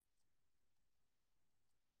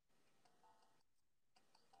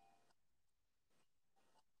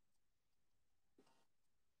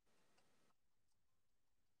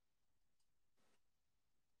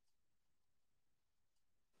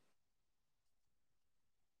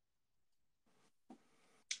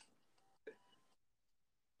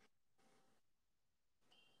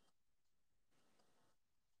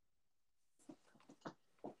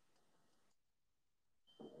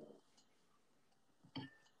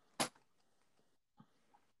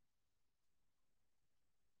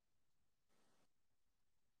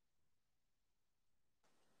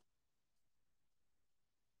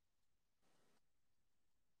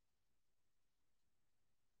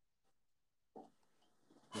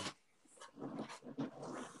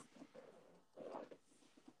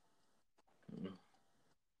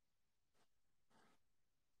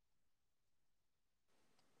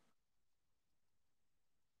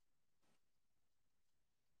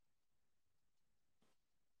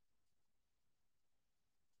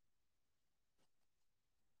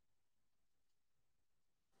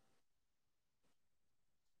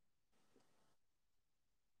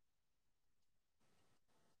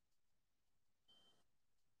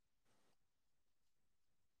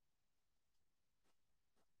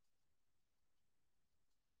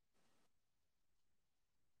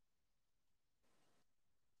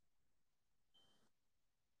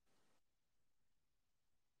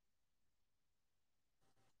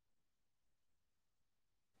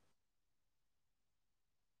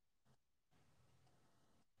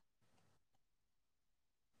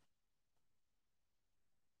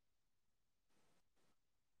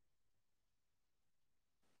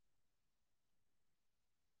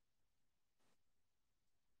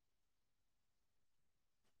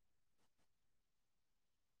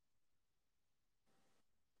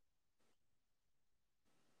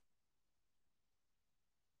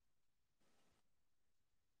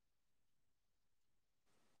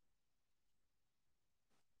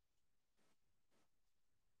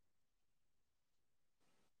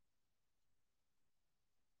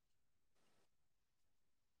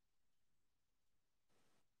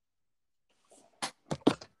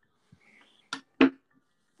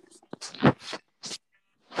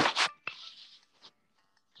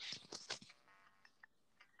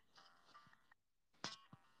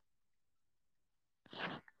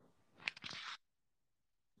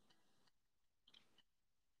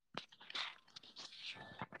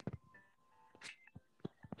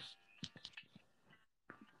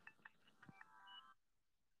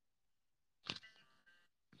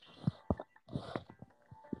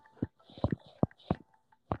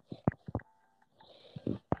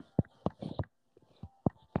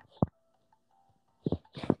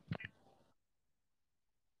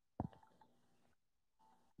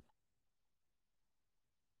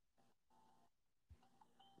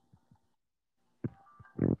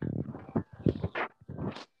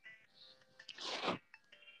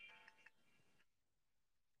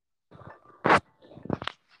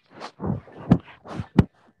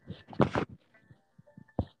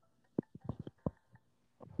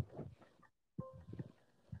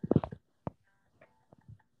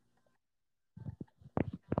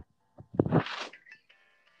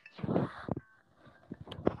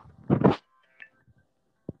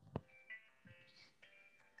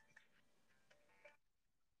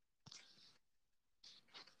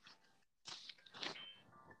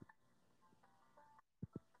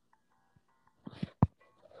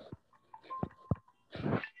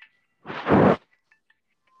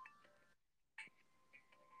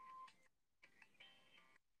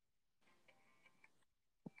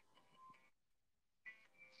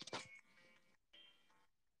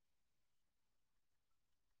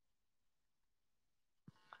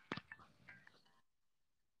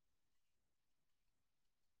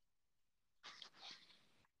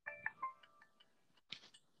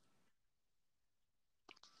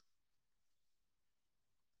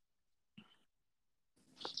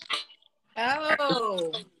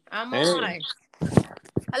Oh, I'm Hey, on.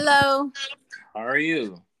 Hello. how are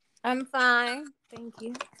you? I'm fine. Thank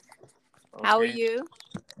you. How are Okay, you?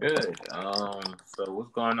 good. So what's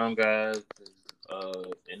going on, guys? This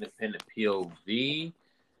is Independent POV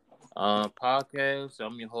podcast.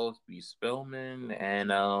 I'm your host, B. Spellman,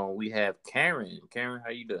 and we have Karen. Karen, how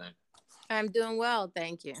you doing? I'm doing well,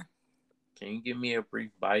 thank you. Can you give me a brief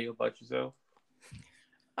bio about yourself?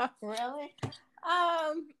 Oh, really?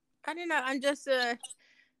 I don't know. I'm just a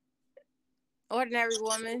ordinary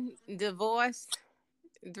woman, divorced,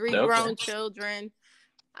 three Okay. grown children.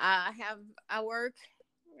 I work.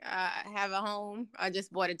 I have a home. I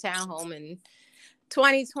just bought a townhome in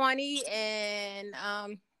 2020, and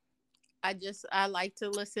I like to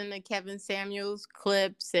listen to Kevin Samuels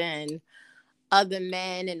clips and other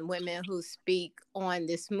men and women who speak on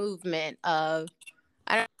this movement of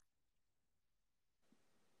I don't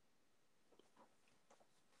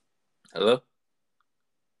Hello.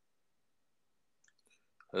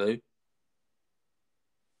 Hello. do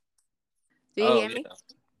you Oh hear yeah, me?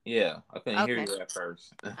 yeah. I couldn't hear Okay, you at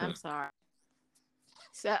first. I'm sorry.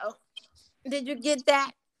 So did you get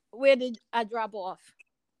that? Where did I drop off?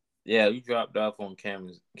 Yeah, you dropped off on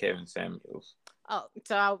Kevin Samuels. Oh,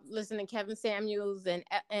 so I listen to Kevin Samuels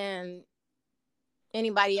and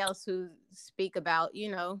anybody else who speak about,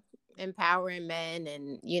 empowering men,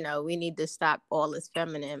 and we need to stop all this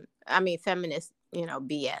feminist,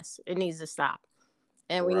 BS. It needs to stop.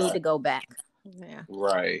 And we need Right. to go back. Yeah.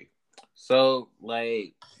 Right. So,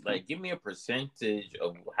 give me a percentage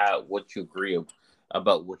of what you agree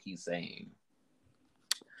about what he's saying.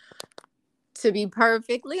 To be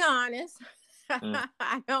perfectly honest, Mm,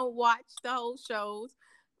 I don't watch the whole shows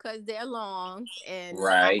because they're long and I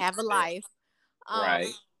right. have a life. Um,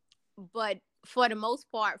 Right. but for the most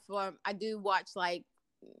part, for I do watch like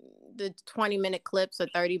the 20-minute clips or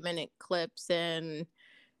 30-minute clips, and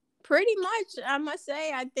pretty much I must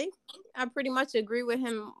say I think I pretty much agree with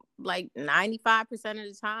him like 95% of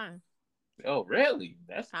the time. Oh, really?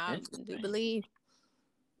 That's I do interesting. believe.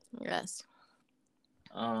 Yes.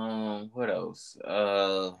 What else?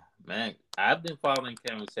 Man, I've been following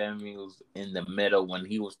Kevin Samuels in the middle when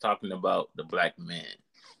he was talking about the black man.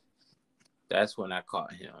 That's when I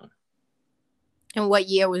caught him. And what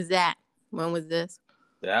year was that? When was this?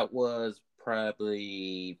 That was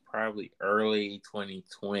probably early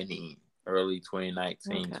 2020, early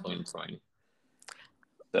 2019, Okay. 2020.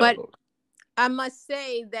 But So, I must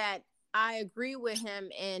say that I agree with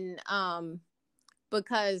him in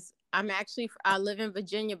because I live in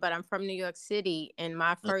Virginia, but I'm from New York City, and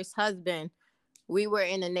my first husband, we were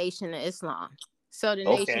in the Nation of Islam. So the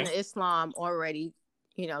Nation okay. of Islam already,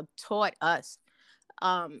 taught us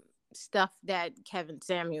um stuff that Kevin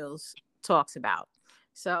Samuels talks about.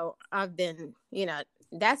 So I've been,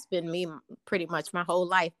 that's been me pretty much my whole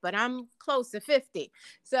life, but I'm close to 50.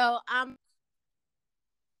 So I'm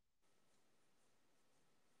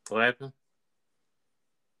What happened?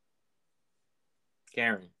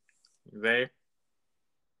 Karen, you there?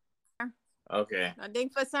 Okay. I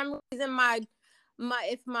think for some reason my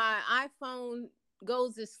if my iPhone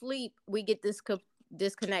goes to sleep, we get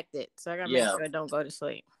disconnected. So I gotta make Yeah. sure I don't go to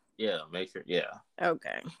sleep. Yeah. Make sure. Yeah.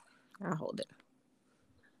 Okay, I'll hold it.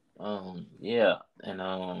 Yeah.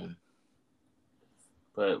 And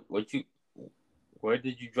but where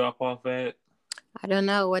did you drop off at? I don't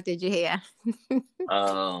know. What did you hear?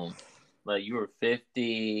 Um, like you were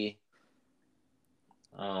 50.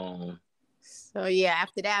 Um. So yeah,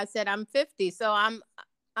 after that I said I'm 50. So I'm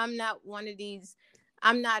not one of these.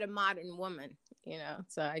 I'm not a modern woman,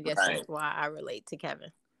 So I guess Right. that's why I relate to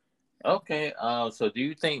Kevin. Okay. So do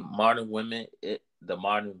you think the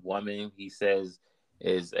modern woman, he says,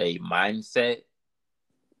 is a mindset?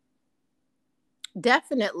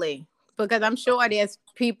 Definitely, because I'm sure there's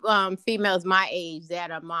people, females my age that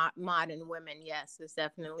are modern women. Yes, it's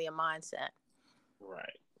definitely a mindset.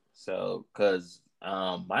 Right. So, because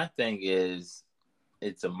my thing is,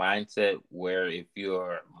 it's a mindset where if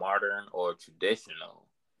you're modern or traditional.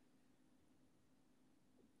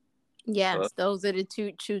 So, Yes, those are the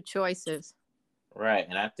two choices. right.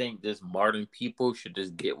 And I think just modern people should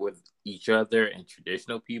just get with each other, and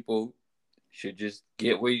traditional people should just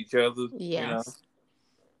get with each other, you know? Yes,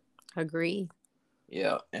 agreed.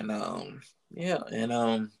 Yeah.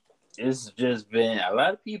 It's just been a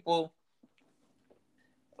lot of people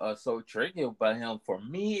are so triggered by him. For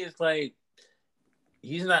me, it's like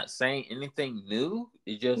he's not saying anything new.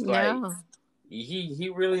 It's just like No.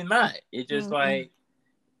 he really not. It's just Mm-mm.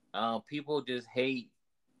 like people just hate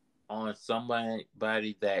on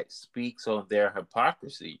somebody that speaks on their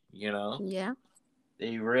hypocrisy. Yeah.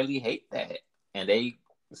 They really hate that, and they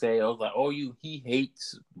say, I was like, oh, he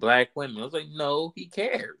hates black women. I was like, no, he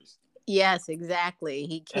cares. Yes, exactly.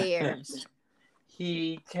 He cares.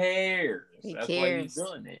 He cares. He That's why he's cares.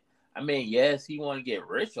 doing it. I mean, yes, he want to get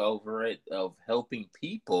rich over it of helping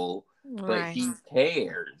people, but Right. he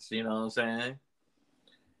cares. You know what I'm saying?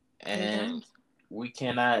 He And does. we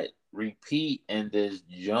cannot repeat in this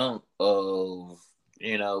junk of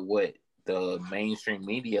what the mainstream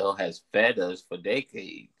media has fed us for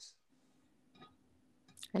decades.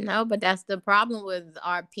 I know, but that's the problem with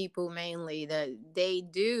our people mainly, that they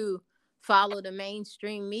do follow the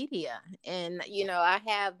mainstream media. And, I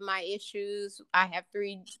have my issues. I have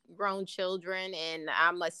three grown children, and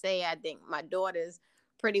I must say, I think my daughter's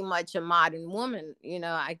pretty much a modern woman. She's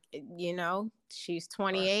Right.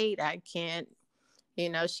 28. I can't,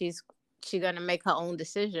 she's going to make her own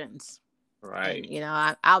decisions. And,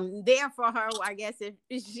 Right. I'm there for her, I guess, if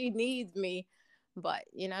she needs me, but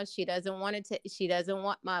she doesn't want she doesn't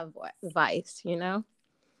want my advice. So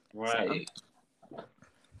Right.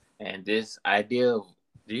 And this idea of,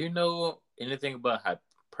 do you know anything about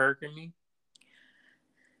hypergamy?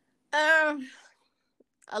 um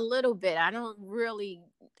a little bit. I don't really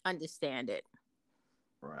understand it.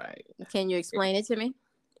 Right. Can you explain it to me?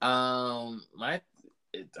 My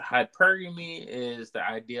hypergamy is the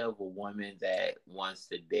idea of a woman that wants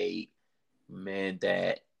to date men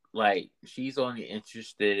that, like, she's only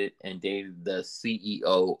interested in dating the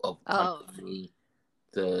CEO of Oh, company,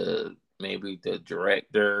 the maybe the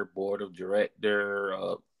director, board of director,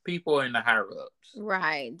 people in the higher ups.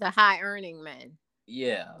 right, the high earning men.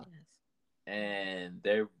 Yeah, Yes. and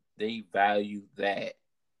they value that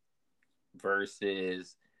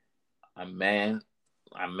versus a man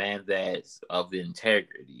a man that's of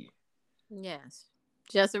integrity. Yes,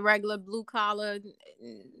 just a regular blue collar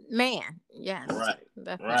man. Yes, Right.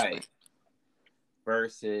 definitely. Right.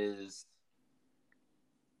 Versus,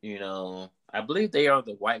 I believe they are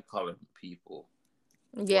the white collar people,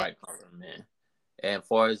 Yeah. white collar men. And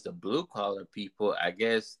far as the blue collar people, I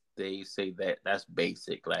guess they say that that's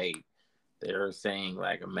basic. Like, they're saying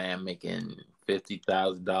like a man making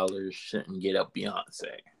 $50,000 shouldn't get a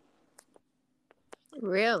Beyonce.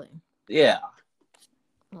 Really. Yeah,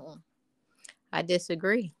 Mm, I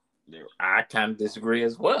disagree. I kind of disagree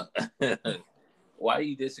as well. Why do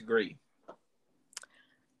you disagree?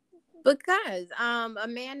 Because a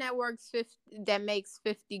man that works 50, that makes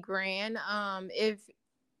 50 grand, if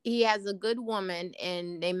he has a good woman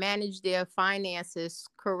and they manage their finances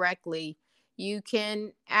correctly, you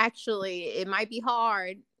can actually, it might be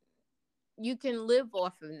hard, you can live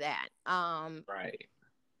off of that. Right.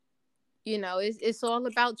 It's all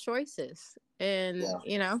about choices. And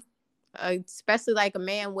Yeah. especially like a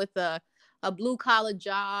man with a blue collar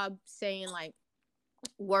job, saying like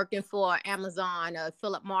working for Amazon or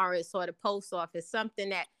Philip Morris or the post office, something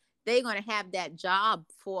that they're going to have that job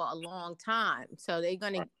for a long time. So they're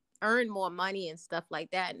going to earn more money and stuff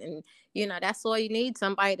like that. And, that's all you need,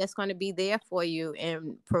 somebody that's going to be there for you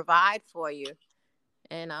and provide for you.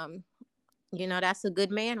 And, that's a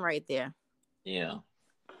good man right there. Yeah.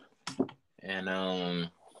 And I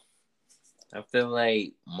feel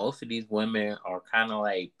like most of these women are kind of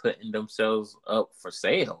like putting themselves up for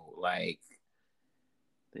sale. Like,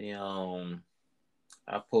 the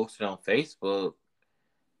I posted on Facebook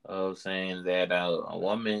of saying that a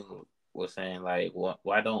woman was saying like,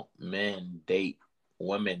 why don't men date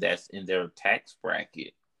women that's in their tax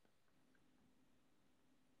bracket?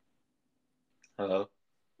 Hello.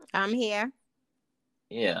 I'm here.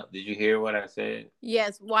 Yeah. Did you hear what I said?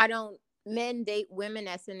 Yes. Why don't men date women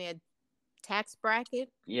that's in their tax bracket?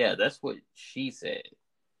 Yeah, that's what she said.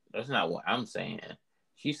 That's not what I'm saying.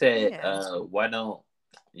 She said, Yeah. why don't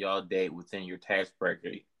y'all date within your tax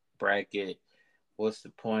bracket? What's the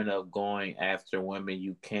point of going after women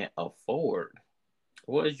you can't afford?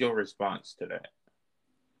 What is your response to that?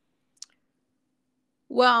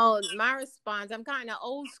 Well, my response, I'm kind of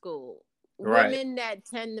old school. Right. Women that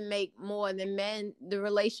tend to make more than men, the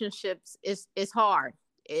relationships is hard.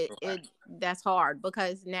 It Right. That's hard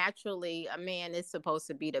because naturally a man is supposed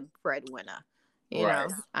to be the breadwinner. Right.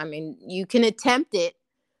 I mean, you can attempt it,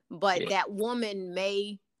 but Yeah. that woman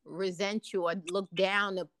may resent you or look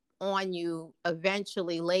down on you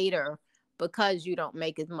eventually later because you don't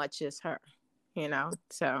make as much as her.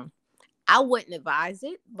 So I wouldn't advise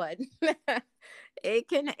it, but it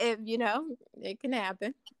can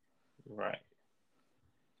happen. Right.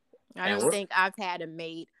 I And don't what? think I've had a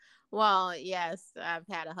mate. Well, yes, I've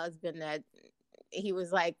had a husband that he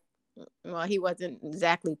was like, well, he wasn't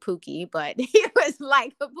exactly Pookie, but he was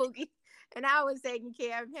like a Pookie, and I was taking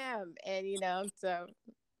care of him, and so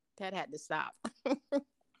that had to stop.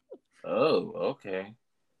 Oh, okay.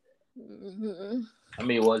 Mhm. I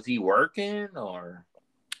mean, was he working or?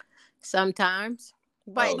 Sometimes.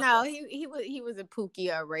 But Oh, no, he was a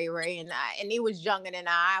Pookie or Ray Ray, and he was younger than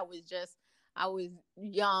I. I was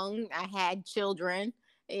young. I had children.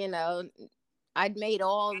 You know, I'd made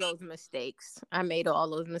all those mistakes. I made all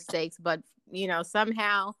those mistakes, but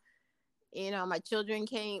somehow, my children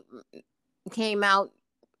came out,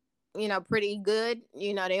 pretty good.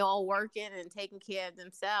 They all working and taking care of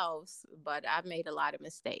themselves. But I made a lot of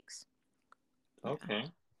mistakes. Yeah.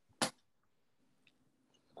 okay.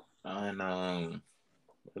 And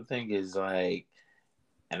the thing is like,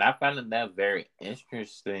 and I found that very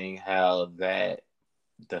interesting how that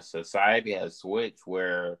the society has switched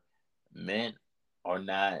where men are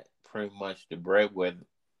not pretty much the breadwinners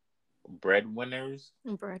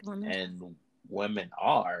Breadwinners. and women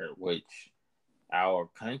are, which our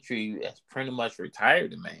country has pretty much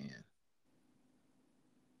retired a man.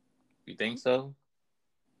 You think so?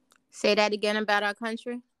 Say that again about our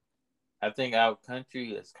country. I think our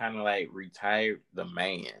country is kind of like retired the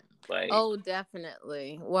man. Like, Oh,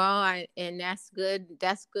 definitely. Well, and that's good.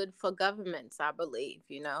 That's good for governments, I believe.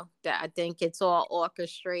 That I think it's all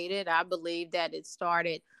orchestrated. I believe that it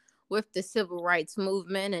started with the civil rights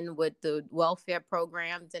movement and with the welfare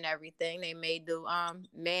programs and everything. They made the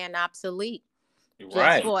man obsolete. Just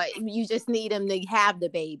right, for you, just need him to have the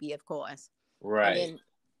baby, of course, and right, then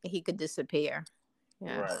he could disappear.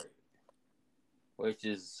 Yeah, right. Which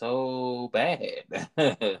is so bad.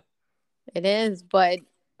 it is. But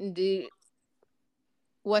do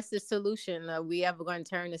what's the solution? Are we ever going to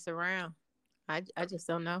turn this around? I just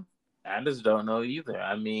don't know. I just don't know either.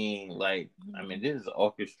 I mean, this is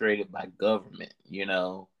orchestrated by government,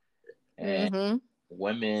 and Mm-hmm.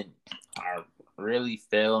 women are really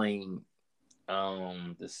failing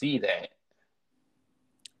to see that.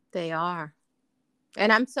 They are,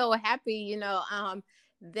 and I'm so happy,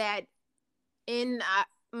 that in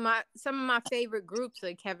my some of my favorite groups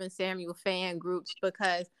are Kevin Samuel fan groups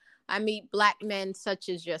because I meet black men such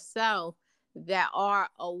as yourself that are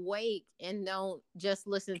awake and don't just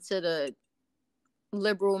listen to the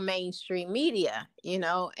liberal mainstream media, and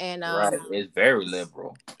Right. It's very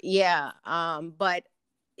liberal. yeah, but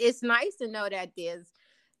it's nice to know that there's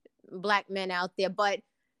black men out there. But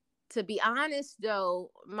to be honest,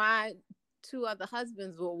 though, my two other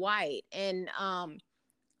husbands were white, and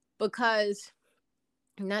because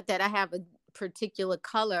not that I have a particular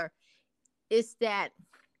color, it's that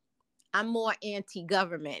I'm more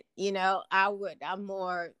anti-government. I'm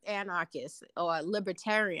more anarchist or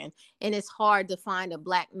libertarian, and it's hard to find a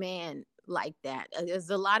black man like that. There's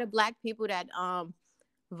a lot of black people that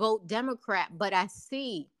vote Democrat, but I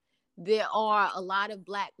see there are a lot of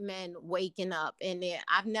black men waking up, and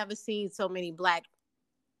I've never seen so many black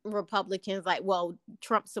Republicans, like, well,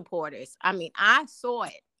 Trump supporters. I mean, I saw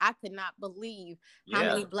it. I could not believe how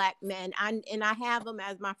Yeah. many black men, and I have them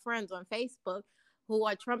as my friends on Facebook who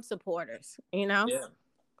are Trump supporters. Yeah.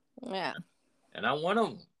 Yeah. And I'm one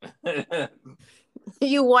of them.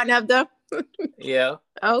 You one of them? Yeah.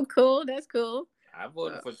 Oh, cool. That's cool. I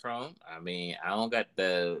voted for Trump. I mean, I don't got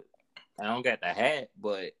the hat,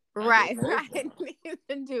 but I did Right, vote for right. him.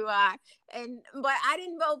 Neither do I. But I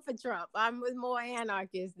didn't vote for Trump. I was more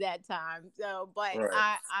anarchist that time. So, but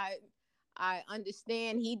Right. I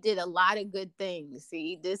understand he did a lot of good things.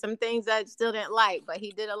 He did some things I still didn't like, but he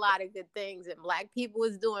did a lot of good things, and black people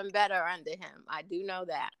was doing better under him. I do know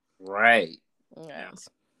that. Right. Yes.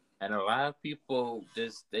 And a lot of people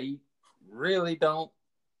just they really don't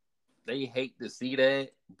they hate to see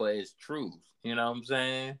that, but it's truth. You know what I'm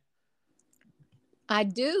saying? I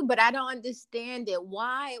do, but I don't understand it.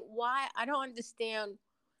 Why? I don't understand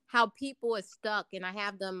how people are stuck. And I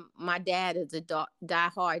have them. My dad is a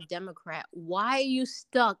diehard Democrat. Why are you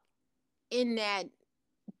stuck in that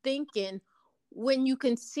thinking when you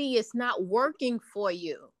can see it's not working for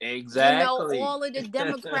you? Exactly. All of the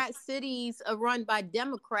Democrat cities are run by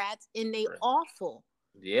Democrats, and they awful.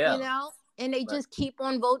 Yeah. And they But just keep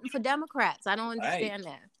on voting for Democrats. I don't right. understand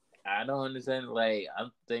that. I don't understand. Like, I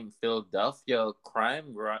think Philadelphia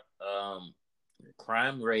crime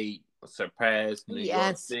rate surpassed New York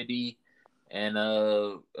Yes, City and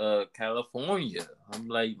California. I'm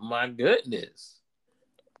like, my goodness.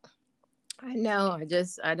 I know.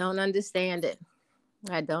 I don't understand it.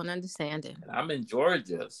 I don't understand it. And I'm in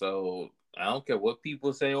Georgia, so I don't care what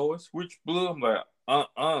people say. Oh, it's switch blue. I'm like,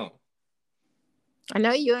 I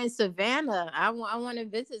know you're in Savannah. I want to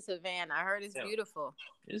visit Savannah. I heard it's yeah, beautiful.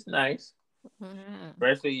 it's nice. Mhm.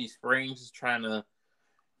 Especially Springs is trying to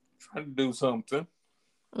do something.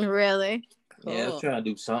 Really? Yeah, it's Cool. trying to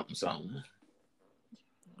do something.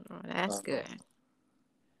 Oh, that's Uh, good.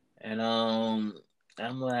 and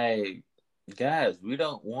I'm like, guys, you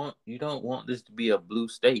don't want this to be a blue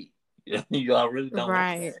state. Y'all really don't want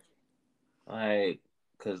Right. that. Like,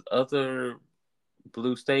 because other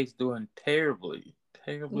blue states doing terribly,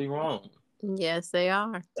 terribly wrong. Yes, they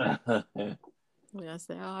are. Yes,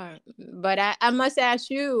 they are. But I must ask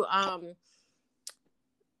you,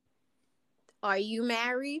 are you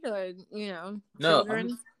married or No,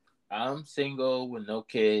 children? I'm single with no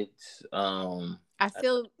kids. I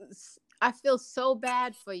feel I feel so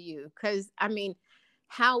bad for you because I mean,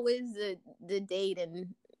 how is the dating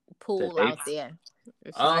the pool date. out there?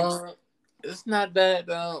 It's like Um, it's not bad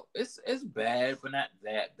though. It's bad, but not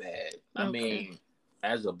that bad. I okay. mean,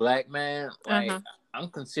 as a black man, Uh like huh. I'm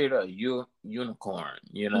considered a unicorn,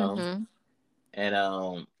 you know. Mhm.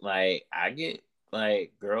 And like I get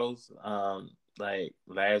like girls, like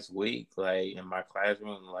last week, like in my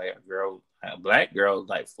classroom, like a black girl,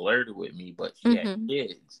 like flirted with me, but she had Mhm.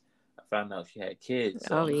 kids. I found out she had kids,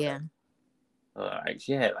 so Oh I'm like, yeah. like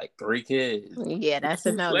she had like 3 kids. Yeah, that's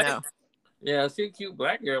a Cute no black, no. yeah, she a cute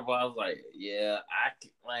black girl, but I was like, yeah,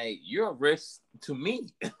 like you're a risk to me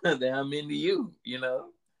that I'm into you, you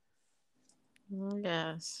know.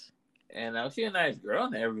 Yes. And she a nice girl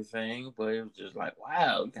and everything, but it was just like,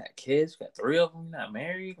 wow, you got kids, you got 3 of them, you're not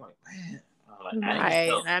married. Like, man, Right.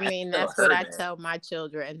 I I mean, didn't tell that's what her I tell my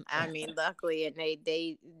children. I mean, luckily, and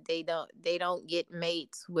they don't get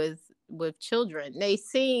mates with children. They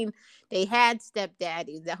had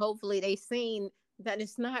stepdaddies. That hopefully they seen that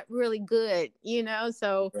it's not really good.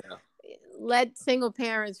 So that. Yeah, let single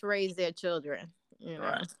parents raise their children.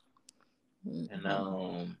 right. And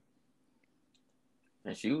Hmm.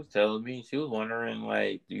 and she was telling me, she was wondering,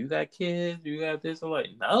 like, do you got kids? Do you got this? I'm like,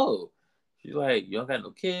 no. She's like, you don't got no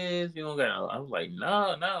kids. You don't got no. I was like,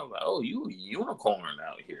 no, no. Like, oh, you a unicorn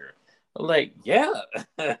out here. I'm like, yeah.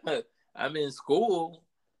 I'm in school.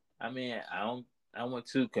 I mean, I don't. I went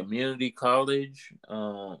to community college.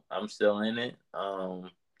 I'm still in it.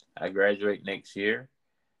 I graduate next year.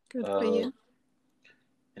 Good for Uh, you.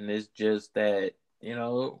 and it's just that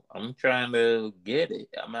I'm trying to get it.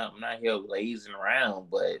 I'm not here lazing around,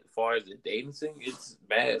 but as far as the dating thing, it's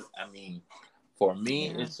bad. I mean, for me,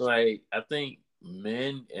 Yeah. it's like I think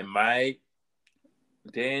men in my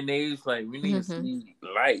day and age, like we need to Hmm. see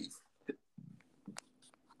life.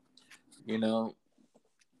 You know,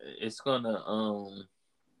 it's gonna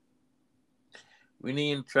we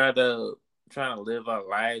need to try to live our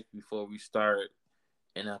lives before we start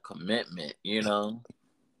in a commitment. You know.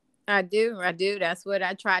 I do. I do. That's what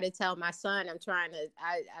I try to tell my son.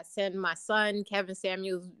 I send my son Kevin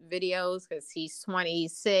Samuels videos because he's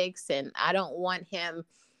 26 and I don't want him,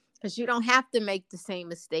 because you don't have to make the same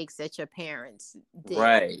mistakes that your parents did.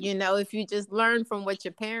 Right. If you just learn from what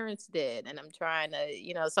your parents did. And I'm trying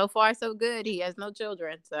to, so far so good. He has no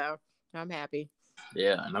children. So I'm happy.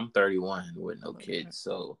 Yeah, and I'm 31 with no kids,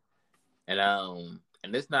 so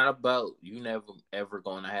and it's not about you never ever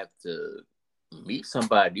gonna have to meet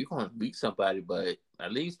somebody. You're gonna meet somebody, but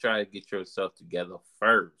at least try to get yourself together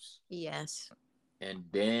first. Yes. And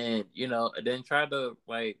then, and then try to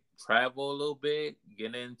like travel a little bit,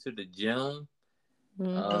 get into the gym,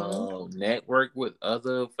 Mm-hmm. network with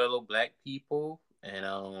other fellow black people,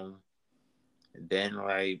 and then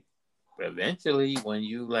like eventually when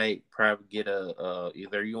you like probably get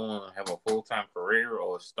either you want to have a full-time career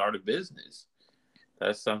or start a business.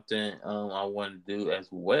 That's something I want to do as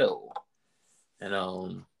well.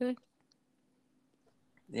 And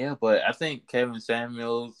yeah, but I think Kevin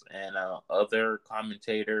Samuels and other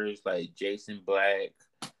commentators like Jason Black,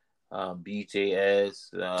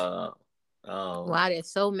 BJS, Wow, um, there's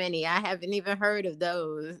so many. I haven't even heard of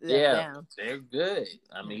those. yeah, Them. they're good.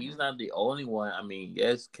 I mean, he's not the only one. I mean,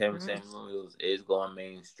 yes, Kevin Mhm. Samuels is going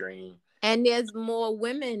mainstream. And there's more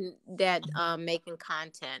women that making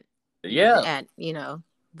content Yeah, that and they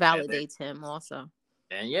validates him also.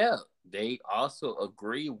 and yeah, they also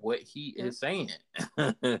agree what he Yep. is saying.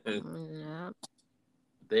 Yep.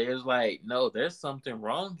 There's like, no, there's something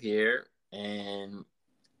wrong here, and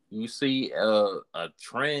you see a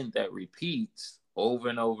trend that repeats over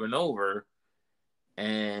and over and over,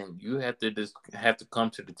 and you have to come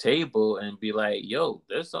to the table and be like, yo,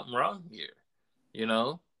 there's something wrong here, you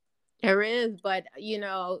know? There is, but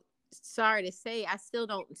sorry to say, I still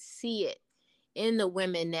don't see it in the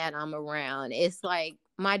women that I'm around. It's like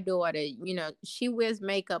my daughter, she wears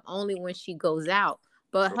makeup only when she goes out.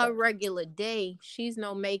 But her Right. regular day, she's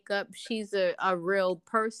no makeup. She's a real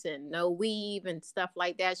person, no weave and stuff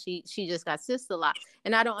like that. She just got sister lot,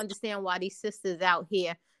 and I don't understand why these sisters out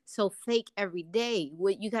here so fake every day.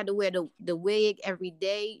 What you got to wear the wig every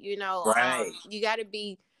day. Right. You got to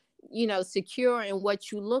be. secure in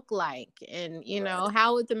what you look like. And, Right.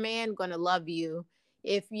 how is the man going to love you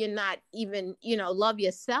if you're not even, love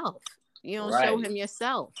yourself? You don't show Right. him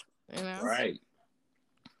yourself. Right.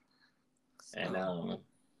 And So,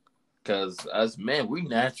 because us men, we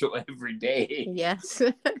natural every day. yes,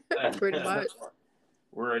 pretty much.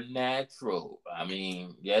 We're natural. I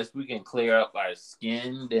mean, yes, we can clear up our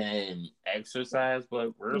skin and exercise,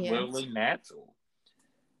 but we're Yes. literally natural.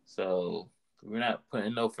 So we're not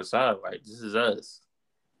putting no facade. Right, this is us.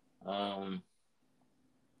 Um,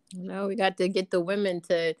 No, we got to get the women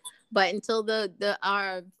to, but until the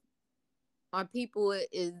our people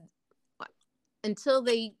is until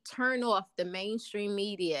they turn off the mainstream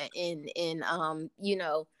media and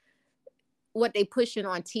what they pushing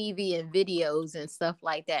on TV and videos and stuff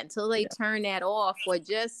like that, until they yeah. turn that off. Or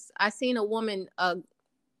just, I seen a woman,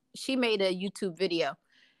 she made a YouTube video,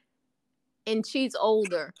 and she's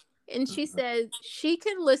older, and she Mhm. says she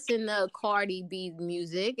can listen to Cardi B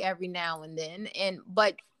music every now and then,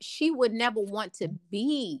 but she would never want to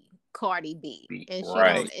be Cardi B, and she don't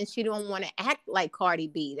Right. and she don't want to act like Cardi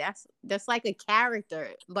B. That's like a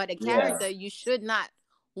character, but a Yeah. character you should not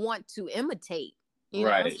want to imitate, you know.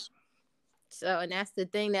 Right. So, and that's the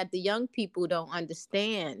thing that the young people don't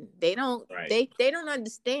understand. They don't Right. they don't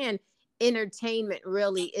understand. Entertainment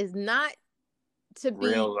really is not to be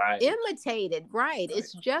Real life. imitated, right? Right.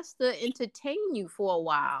 It's just to entertain you for a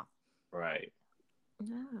while. Right.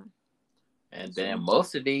 Yeah. And then So,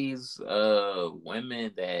 most of these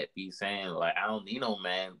women that be saying like I don't need no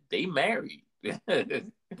man, they married.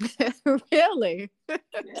 really?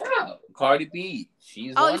 Yeah. Cardi B,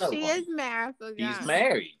 she's Oh, one of she is them. married. I She's forgot.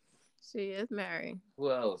 married. She is married.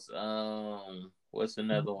 Who else? What's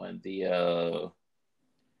another one? The uh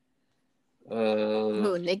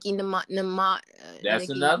Who? that's Nicki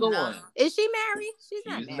another one. Is she married? She's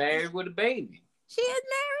not She's married. married with a baby. She is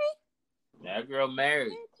married. That girl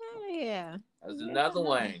married. Yeah. That's another Yeah.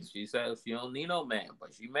 one. She says she don't need no man,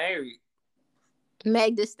 but she married.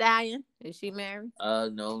 Meg Thee Stallion, is she married?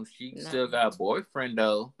 No, she No. still got a boyfriend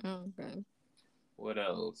though. Okay. What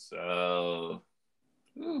else?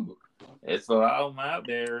 Ooh, it's a lot of them out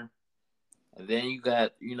there. And then you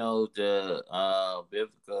got, the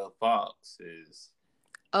Vivica Fox is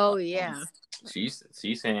Oh um, yeah. she's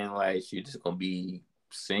saying like she just gonna be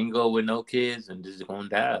single with no kids and just gonna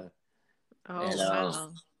die. Oh And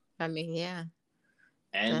wow. I mean, yeah,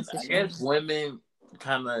 and that's a I guess shame. women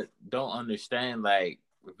kind of don't understand like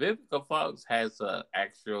Vivica Fox has a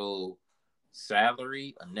actual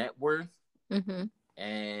salary, a net worth, Mm-hmm.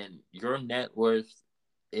 and your net worth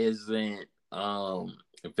isn't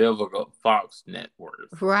Vivica Fox net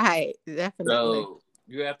worth. Right. Definitely. So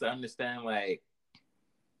you have to understand like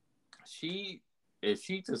she if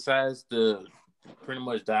she decides to pretty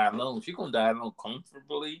much die alone, she gonna die alone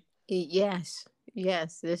comfortably. Yes.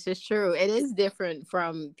 Yes, this is true. It is different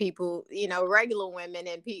from people, regular women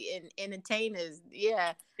and entertainers.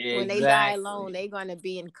 Yeah. When they die alone, Exactly. they're going to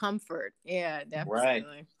be in comfort. Yeah, Right.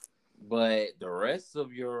 definitely. But the rest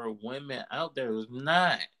of your women out there is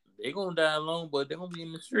not. They gonna die alone, but they're gonna be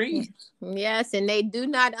in the streets. Yes, and they do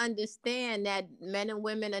not understand that men and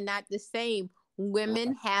women are not the same.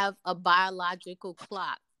 Women have a biological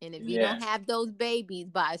clock, and if you Yeah, don't have those babies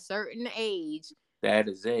by a certain age, that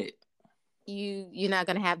is it. you're not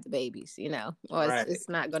gonna have the babies, or it's Right.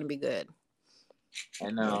 not gonna be good.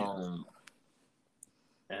 And Yeah.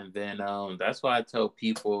 that's why I tell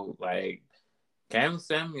people like Cam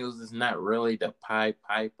Samuels is not really the Pied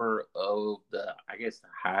Piper of the I guess the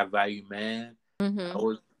high value man. I Mm-hmm.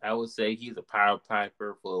 would I would say he's a Pied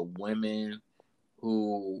Piper for women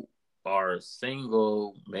who are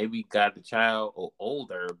single, maybe got a child or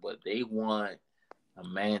older, but they want a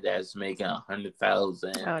man that's making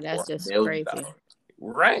 100,000 Oh, that's or just crazy. $1 million,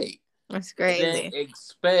 right? That's And then crazy.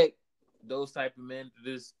 expect those type of men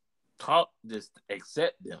to just talk, just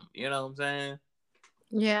accept them. You know what I'm saying?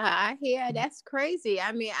 Yeah, I hear that's crazy.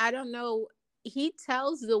 I mean, I don't know. He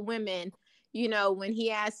tells the women, when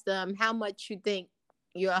he asks them how much you think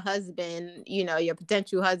your husband, your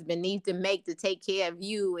potential husband needs to make to take care of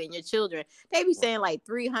you and your children, they be saying like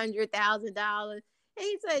 $300,000. And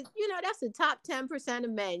he says, that's the top 10%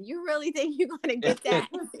 of men. You really think you're gonna get that?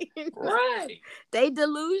 You know? Right, They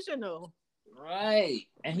delusional. right.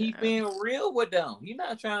 And he Yeah. being real with them. He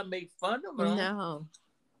not trying to make fun of them. No,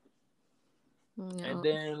 And no.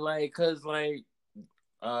 then like, cause like,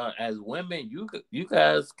 as women, you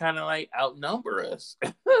guys kind of like outnumber us.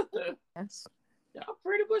 Yes. Y'all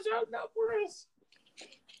pretty much outnumber us.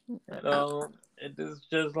 You Uh, know, it is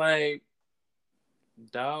just like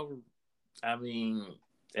dog. I mean,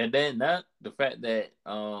 and then that the fact that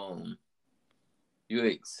you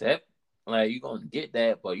accept, like, you gonna get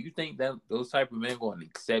that, but you think that those type of men gonna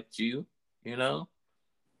accept you, you know?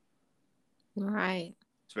 Right.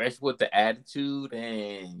 Especially with the attitude,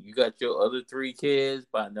 and you got your other three kids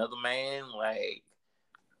by another man, like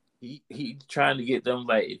he trying to get them.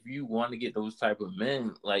 Like, if you want to get those type of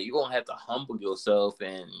men, like, you gonna have to humble yourself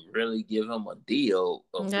and really give him a deal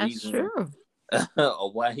of That's reason true.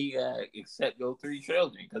 of why he gotta accept your three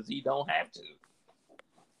children, because he don't have to.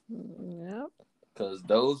 Yep. Because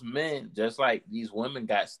those men, just like these women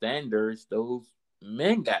got standards, those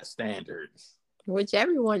men got standards. Which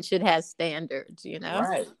everyone should have standards, you know?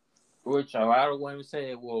 Right. Which a lot of women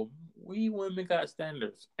say, well, we women got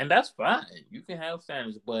standards. And that's fine. You can have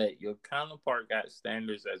standards, but your counterpart got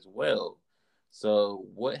standards as well. So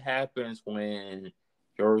what happens when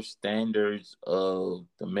your standards of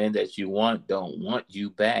the men that you want don't want you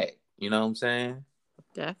back? You know what I'm saying?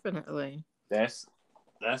 Definitely. That's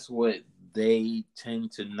that's what they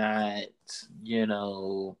tend to not, you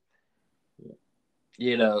know,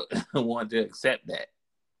 you know, want to accept that.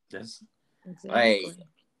 That's like, Exactly.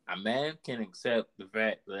 a man can accept the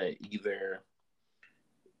fact that either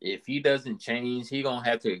if he doesn't change, he gonna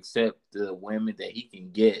have to accept the women that he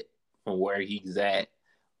can get from where he's at,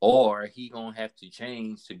 or he gonna have to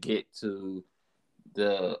change to get to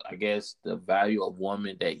the, I guess, the value of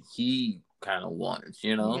woman that he kind of wants,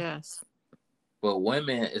 you know. Yes. But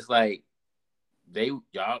women, it's like they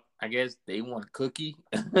y'all, I guess they want cookie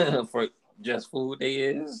for just food. They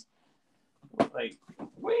is like,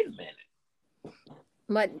 wait a minute.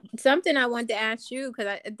 But something I wanted to ask you, because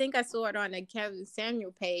I think I saw it on the Kevin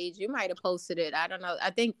Samuel page. You might have posted it. I don't know. I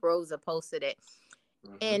think Rosa posted it.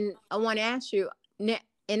 Mm-hmm. And I want to ask you,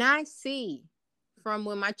 and I see from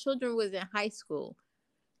when my children was in high school,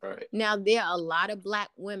 Right. now there are a lot of black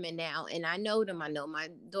women now, and I know them. I know my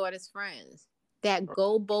daughter's friends that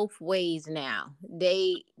go both ways now.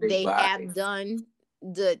 They They they buy. have done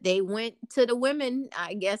they went to the women.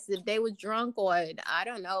 I guess if they was drunk, or I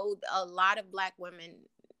don't know. A lot of black women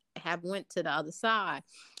have went to the other side,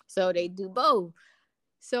 so they do both.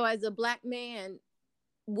 So as a black man,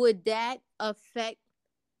 would that affect?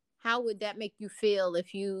 How would that make you feel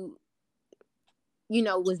if you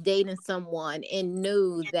was dating someone and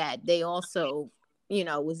knew that they also,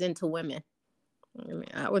 was into women? I mean,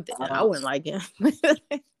 I Uh, wouldn't like it.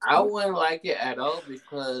 I wouldn't like it at all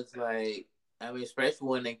because, like, I mean, especially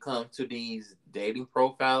when it comes to these dating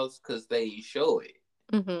profiles, because they show it.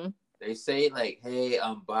 hmm They say, like, hey,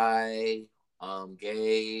 I'm bi, I'm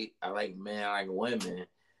gay, I like men, I like women.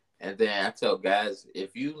 And then I tell guys,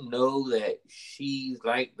 if you know that she's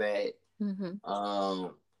like that, hmm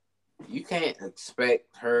um, you can't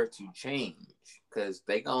expect her to change because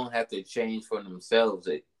they gonna have to change for themselves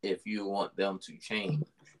if you want them to change.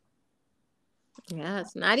 Yeah,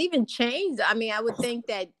 it's not even changed. I mean, I would think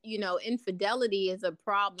that, infidelity is a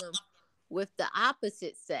problem with the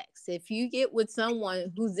opposite sex. If you get with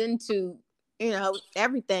someone who's into,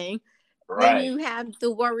 everything, then Right, you have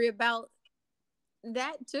to worry about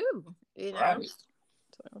that too. right.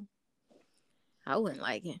 So I wouldn't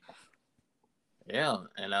like it. Yeah,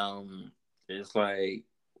 and it's like,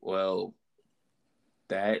 well,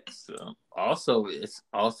 that's also, it's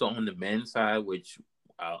also on the men's side, which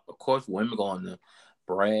of course women going to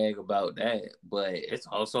brag about that, but it's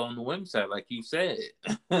also on the women's side, like you said,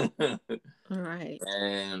 All right.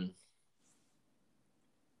 and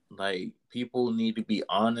like people need to be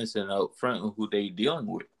honest and upfront with who they dealing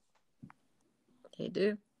with, They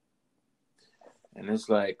do. and it's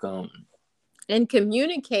like, And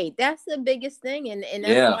communicate. That's the biggest thing. And that's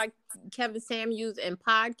yeah, why Kevin Samuels and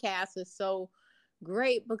podcasts is so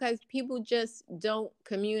great, because people just don't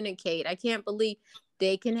communicate. I can't believe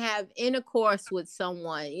they can have intercourse with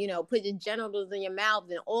someone, put your genitals in your mouth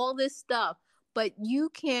and all this stuff, but you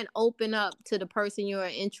can't open up to the person you're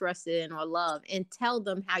interested in or love and tell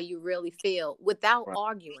them how you really feel without right,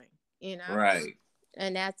 arguing. right.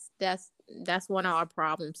 And that's one of our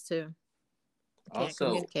problems too. We can't Also,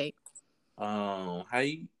 communicate. how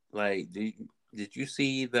you, like, did you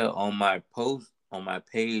see the on my post on my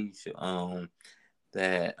page,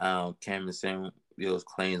 that Cameron Samuels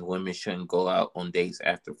claims women shouldn't go out on dates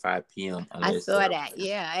after 5 p.m. I unless saw they're that.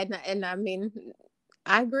 Yeah, and I mean,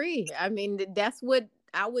 I agree. I mean, that's what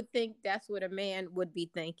I would think. That's what a man would be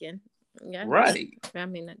thinking. Yeah, right, I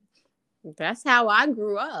mean, that's how I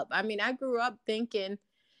grew up. I mean, I grew up thinking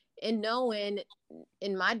and knowing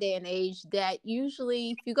in my day and age that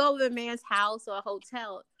usually if you go to a man's house or a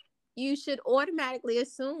hotel, you should automatically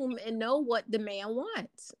assume and know what the man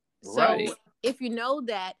wants. So right, if you know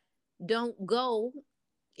that, don't go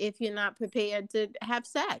if you're not prepared to have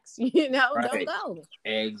sex. You know, don't Right. go.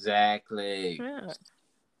 Exactly. Yeah.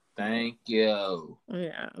 Thank you.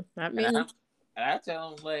 Yeah. I And mean, I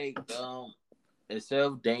tell him like, instead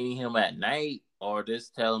of dating him at night or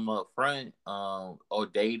just tell him up front, or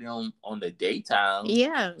date him on the daytime.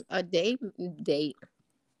 yeah, a date.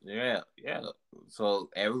 Yeah, yeah. So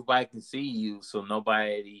everybody can see you, so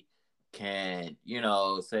nobody can,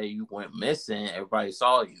 say you went missing. Everybody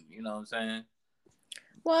saw you. You know what I'm saying?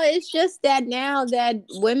 Well, it's just that now that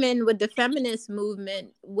women with the feminist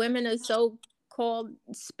movement, women are so called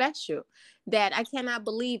special that I cannot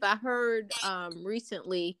believe. I heard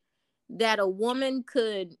recently that a woman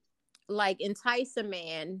could like entice a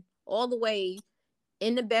man all the way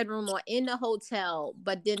in the bedroom or in the hotel,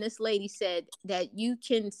 but then this lady said that you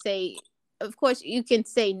can say, of course you can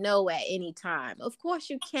say no at any time. Of course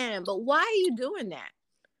you can, but why are you doing that?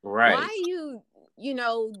 Why Right, are you,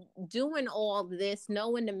 doing all this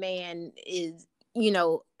knowing the man is,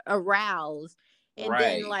 aroused, and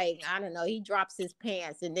then right, like, I don't know, he drops his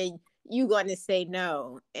pants and then you going to say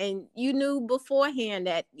no, and you knew beforehand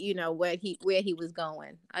that, where he was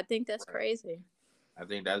going. I think that's right. crazy. I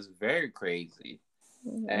think that's very crazy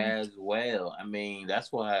Mhm. as well. I mean,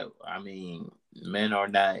 that's why men are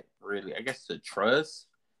not really. I guess the trust.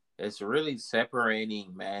 It's really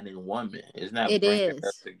separating man and woman. It's not It bringing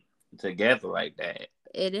us is. together like that.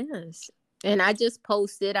 It is. And I just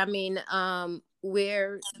posted, I mean,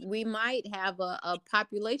 where we might have a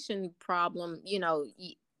population problem,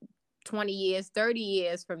 20 years, 30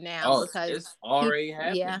 years from now, Oh, because it's people, already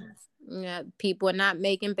yeah, happening. yeah, people are not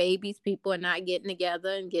making babies, people are not getting together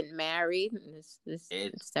and getting married. And It's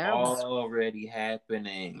it's terrible. already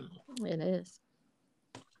happening. It is.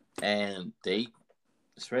 And they,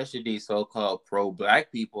 especially these so-called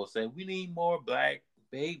pro-black people, say we need more black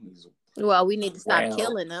babies. Well, we need to stop Well,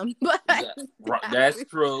 killing them, but yeah, that's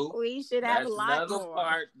true. we should have a That's lot another more.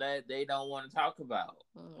 part that they don't want to talk about.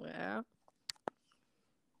 Well,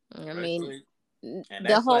 I mean, Especially, and the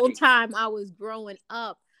that's whole like, time I was growing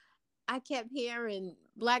up, I kept hearing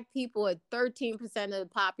black people at 13% of the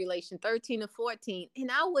population, 13 to 14.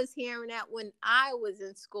 And I was hearing that when I was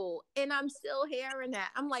in school. And I'm still hearing that.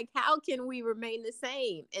 I'm like, how can we remain the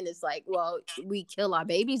same? And it's like, well, we kill our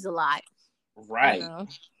babies a lot, you right. know?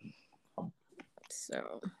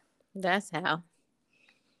 So that's how.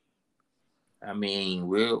 I mean,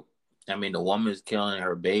 we'll. I mean, the woman's killing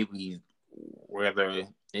her babies, whether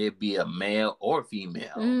it be a male or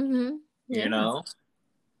female. Mm-hmm. You Yeah. know,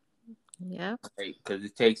 Yeah. because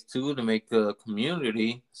it takes two to make a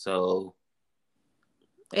community. So,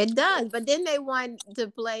 It does. But then they want to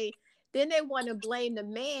blame the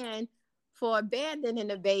man for abandoning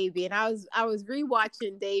the baby. And I was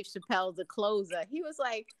rewatching Dave Chappelle's The Closer. He was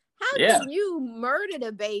like, how yeah, can you murder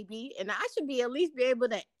the baby and I should be at least be able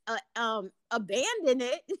to abandon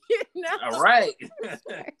it? all right. It's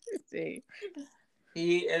crazy.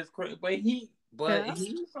 He is crazy, but Yeah.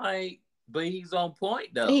 he's like, but he's on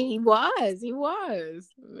point though. He was.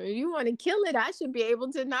 If you want to kill it, I should be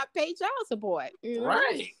able to not pay child support.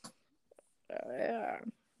 Right. Yeah.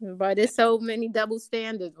 But there's so many double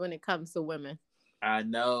standards when it comes to women. I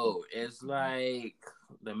know. It's like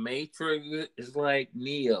the Matrix is like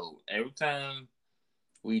Neo. Every time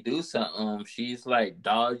we do something, she's like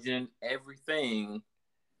dodging everything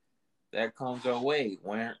that comes our way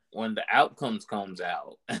when the outcomes comes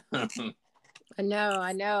out. I know.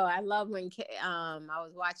 I love when I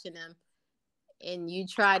was watching them, and you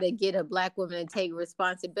try to get a black woman to take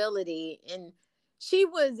responsibility, and she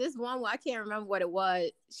was this one. I can't remember what it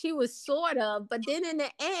was. She was sort of, but then in the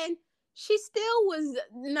end, she still was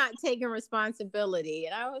not taking responsibility,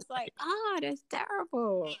 and I was like, oh, that's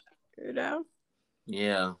terrible. You know?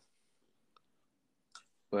 Yeah.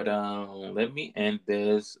 But let me end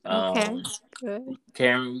this. Okay. Good.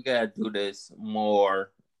 Karen, we gotta do this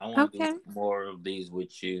more. I want to do Okay. more of these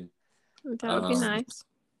with you. That would be Um, nice.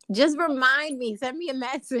 Just remind me. Send me a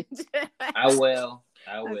message. I will.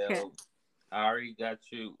 I Okay. will. I already got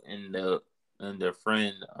you in the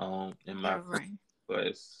friend in my All friend right.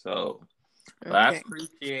 list. So, but I Okay.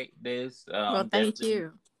 appreciate this. Well, thank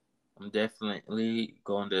you. I'm definitely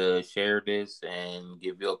going to share this and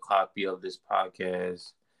give you a copy of this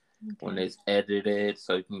podcast when Okay. it's edited,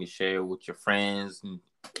 so you can share it with your friends and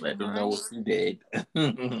let All them know right. what you did.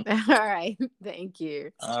 All right. Thank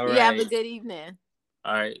you. All You have a right. good evening.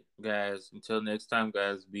 All right, guys. Until next time,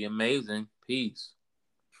 guys, be amazing. Peace.